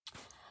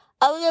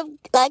I would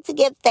like to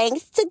give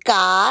thanks to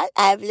God.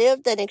 I've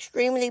lived an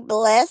extremely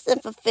blessed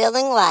and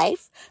fulfilling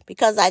life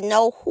because I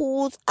know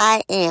whose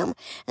I am.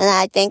 And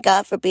I thank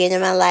God for being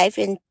in my life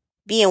and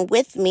being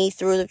with me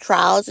through the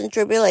trials and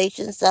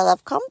tribulations that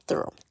I've come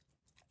through.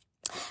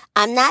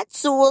 I'm not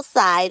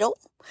suicidal,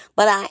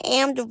 but I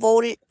am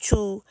devoted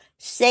to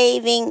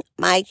saving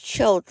my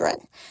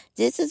children.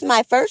 This is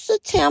my first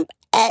attempt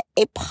at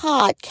a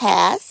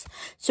podcast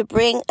to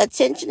bring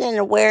attention and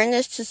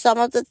awareness to some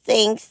of the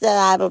things that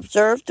I've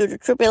observed through the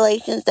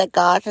tribulations that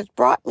God has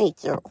brought me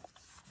through.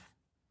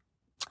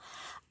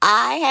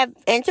 I have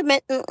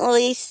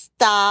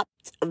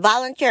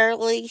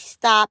voluntarily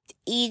stopped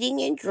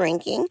eating and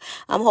drinking.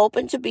 I'm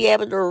hoping to be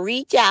able to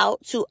reach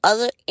out to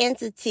other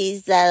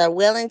entities that are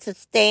willing to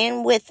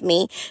stand with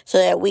me so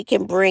that we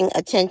can bring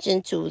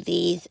attention to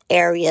these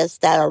areas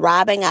that are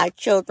robbing our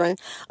children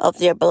of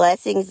their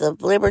blessings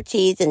of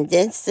liberties and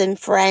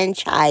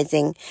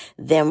disenfranchising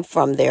them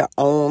from their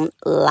own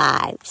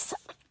lives.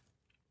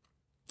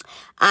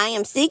 I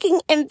am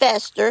seeking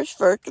investors,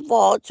 first of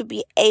all, to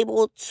be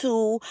able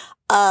to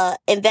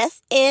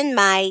invest in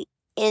my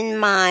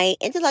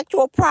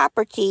intellectual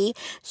property,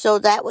 so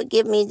that would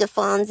give me the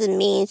funds and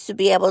means to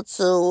be able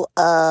to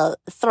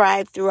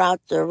thrive throughout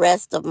the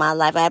rest of my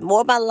life. I have more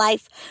of my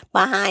life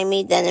behind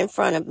me than in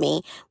front of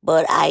me,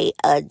 but I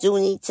do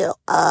need to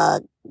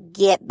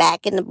get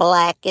back in the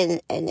black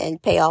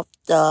and pay off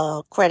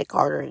the credit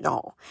card and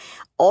all.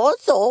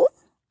 Also,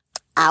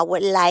 I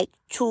would like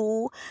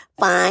to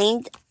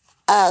find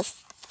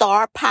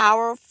star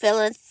power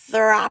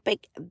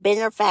philanthropic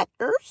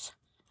benefactors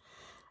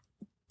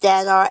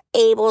that are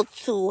able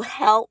to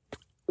help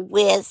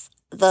with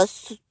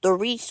the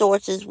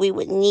resources we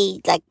would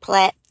need, like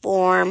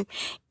platform,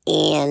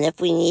 and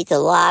if we need to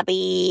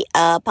lobby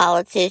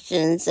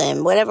politicians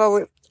and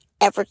whatever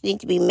efforts need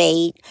to be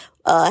made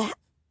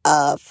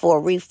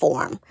for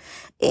reform.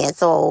 And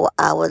so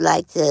I would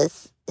like to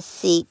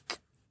seek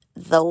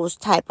those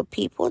type of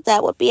people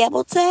that would be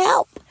able to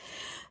help,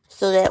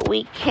 so that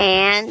we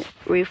can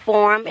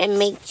reform and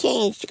make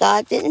change.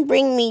 God didn't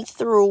bring me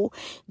through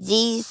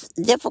these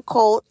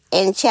difficult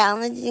and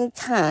challenging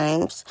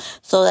times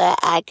so that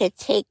I could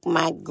take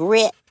my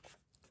grit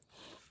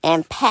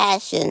and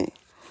passion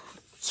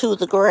to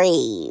the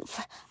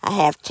grave. I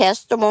have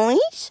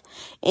testimonies,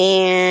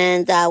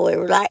 and I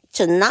would like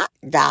to not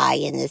die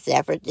in this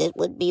effort. It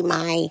would be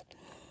my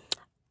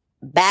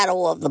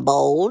battle of the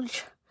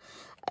Bulge,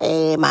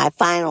 my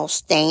final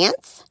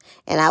stance,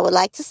 and I would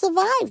like to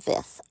survive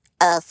this.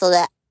 So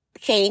that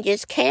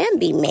changes can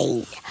be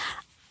made.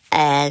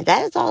 And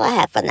that is all I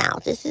have for now.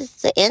 This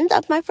is the end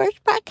of my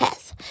first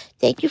podcast.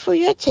 Thank you for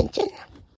your attention.